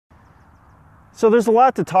So there's a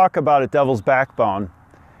lot to talk about at Devil's Backbone,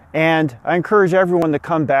 and I encourage everyone to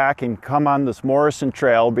come back and come on this Morrison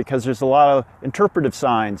Trail because there's a lot of interpretive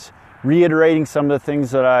signs reiterating some of the things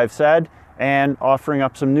that I've said and offering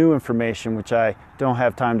up some new information which I don't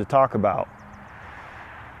have time to talk about.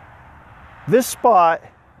 This spot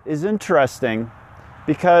is interesting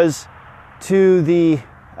because to the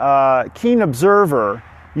keen observer,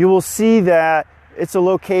 you will see that it's a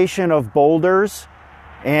location of boulders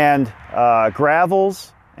and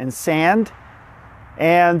gravels and sand,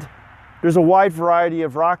 and there's a wide variety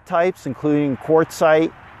of rock types including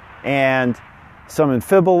quartzite and some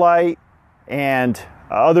amphibolite and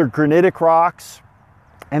other granitic rocks,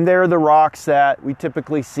 and they're the rocks that we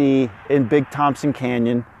typically see in Big Thompson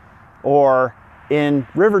Canyon or in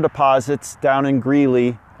river deposits down in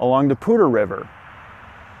Greeley along the Poudre River.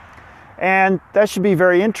 And that should be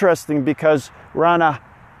very interesting because we're on a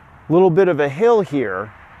little bit of a hill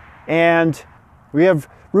here, and we have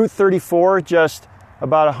Route 34 just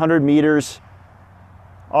about 100 meters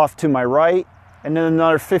off to my right, and then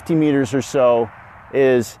another 50 meters or so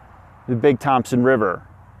is the Big Thompson River.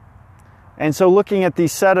 And so looking at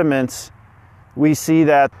these sediments, we see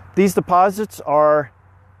that these deposits are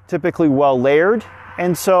typically well layered,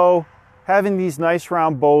 and so having these nice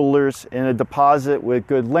round boulders in a deposit with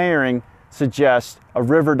good layering suggests a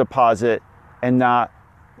river deposit and not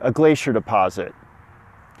a glacier deposit.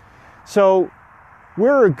 So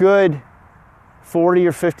we're a good 40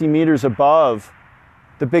 or 50 meters above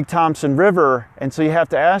the Big Thompson River, and so you have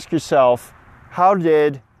to ask yourself, how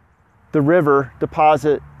did the river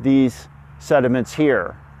deposit these sediments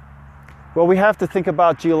here? Well, we have to think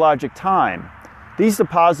about geologic time. These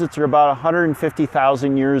deposits are about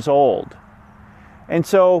 150,000 years old. And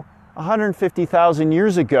so 150,000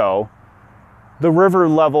 years ago, the river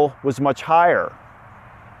level was much higher.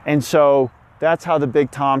 And so that's how the Big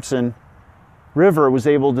Thompson River was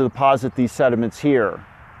able to deposit these sediments here.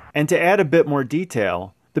 And to add a bit more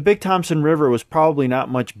detail, the Big Thompson River was probably not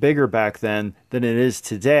much bigger back then than it is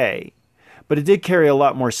today, but it did carry a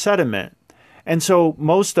lot more sediment. And so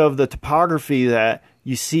most of the topography that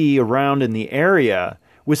you see around in the area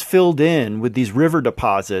was filled in with these river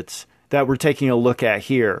deposits that we're taking a look at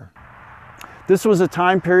here. This was a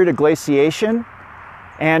time period of glaciation,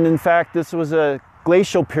 and in fact this was a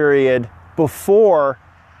glacial period before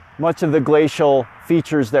much of the glacial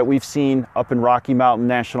features that we've seen up in Rocky Mountain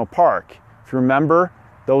National Park. If you remember,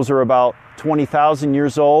 those are about 20,000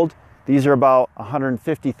 years old. These are about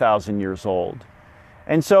 150,000 years old.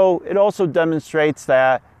 And so it also demonstrates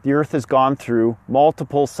that the Earth has gone through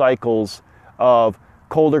multiple cycles of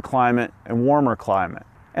colder climate and warmer climate.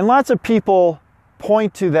 And lots of people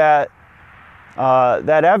point to that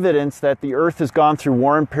evidence that the Earth has gone through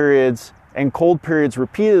warm periods and cold periods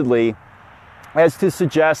repeatedly as to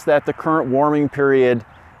suggest that the current warming period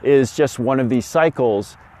is just one of these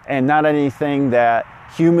cycles and not anything that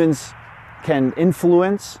humans can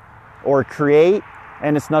influence or create,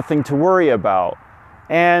 and it's nothing to worry about.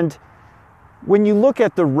 And when you look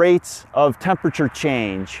at the rates of temperature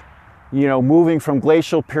change, moving from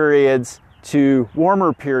glacial periods to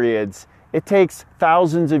warmer periods, it takes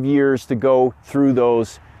thousands of years to go through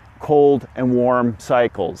those cold and warm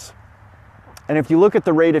cycles. And if you look at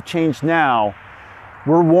the rate of change now,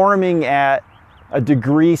 we're warming at a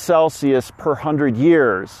degree Celsius per 100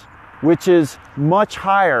 years, which is much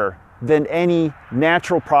higher than any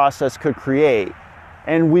natural process could create.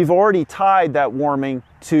 And we've already tied that warming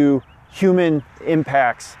to human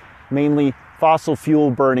impacts, mainly fossil fuel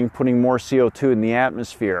burning, putting more CO2 in the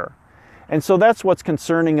atmosphere. And so that's what's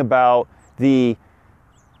concerning about the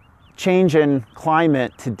change in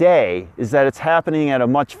climate today, is that it's happening at a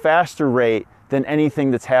much faster rate than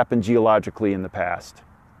anything that's happened geologically in the past.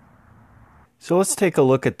 So let's take a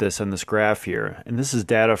look at this on this graph here. And this is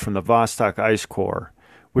data from the Vostok Ice Core,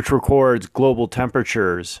 which records global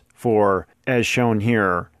temperatures for, as shown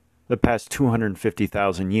here, the past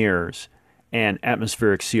 250,000 years, and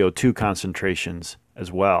atmospheric CO2 concentrations as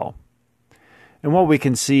well. And what we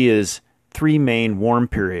can see is three main warm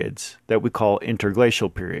periods that we call interglacial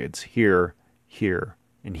periods, here, here,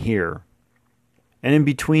 and here. And in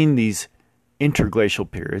between these interglacial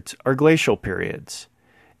periods are glacial periods.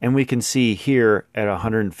 And we can see here at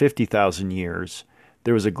 150,000 years,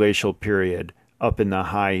 there was a glacial period up in the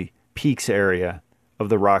high peaks area of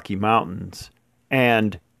the Rocky Mountains.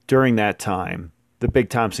 And during that time, the Big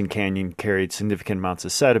Thompson Canyon carried significant amounts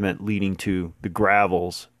of sediment leading to the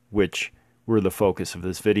gravels, which were the focus of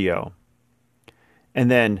this video.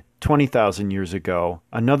 And then 20,000 years ago,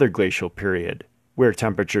 another glacial period where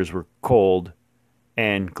temperatures were cold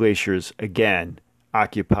and glaciers again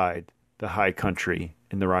occupied the high country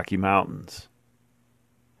in the Rocky Mountains.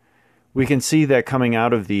 we can see that coming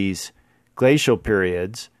out of these glacial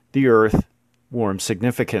periods, the Earth warmed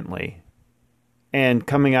significantly. And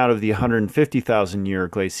coming out of the 150,000 year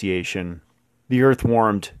glaciation, the Earth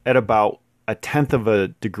warmed at about 1/10 of a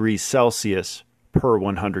degree Celsius per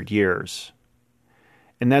 100 years.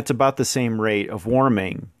 And that's about the same rate of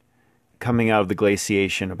warming coming out of the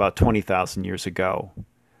glaciation about 20,000 years ago,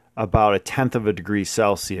 about 1/10 of a degree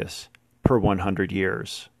Celsius per 100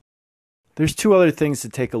 years. There's two other things to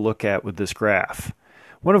take a look at with this graph,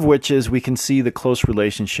 one of which is we can see the close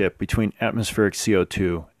relationship between atmospheric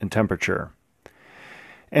CO2 and temperature.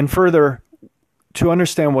 And further, to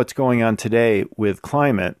understand what's going on today with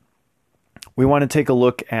climate, we want to take a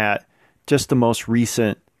look at just the most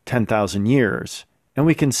recent 10,000 years, and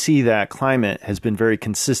we can see that climate has been very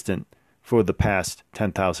consistent for the past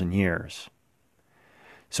 10,000 years.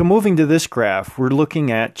 So moving to this graph, we're looking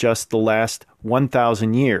at just the last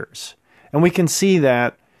 1,000 years, and we can see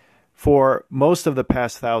that for most of the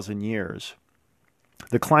past 1,000 years,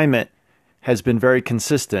 the climate has been very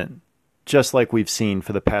consistent, just like we've seen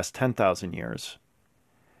for the past 10,000 years.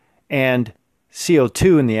 And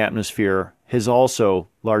CO2 in the atmosphere is also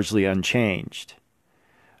largely unchanged.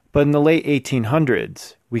 But in the late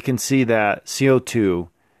 1800s, we can see that CO2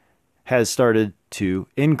 has started to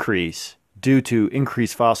increase due to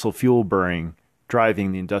increased fossil fuel burning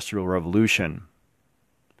driving the Industrial Revolution.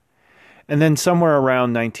 And then somewhere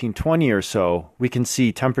around 1920 or so, we can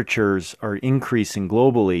see temperatures are increasing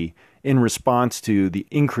globally in response to the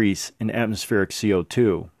increase in atmospheric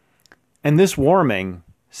CO2. And this warming,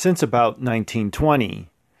 since about 1920,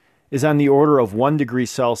 is on the order of 1 degree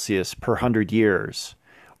Celsius per 100 years,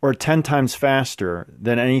 or 10 times faster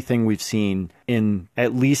than anything we've seen in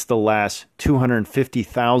at least the last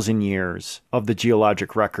 250,000 years of the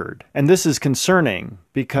geologic record. And this is concerning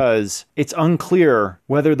because it's unclear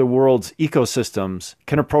whether the world's ecosystems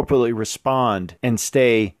can appropriately respond and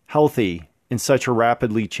stay healthy in such a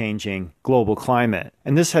rapidly changing global climate.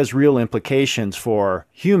 And this has real implications for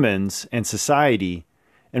humans and society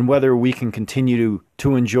and whether we can continue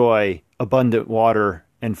to enjoy abundant water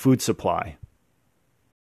and food supply.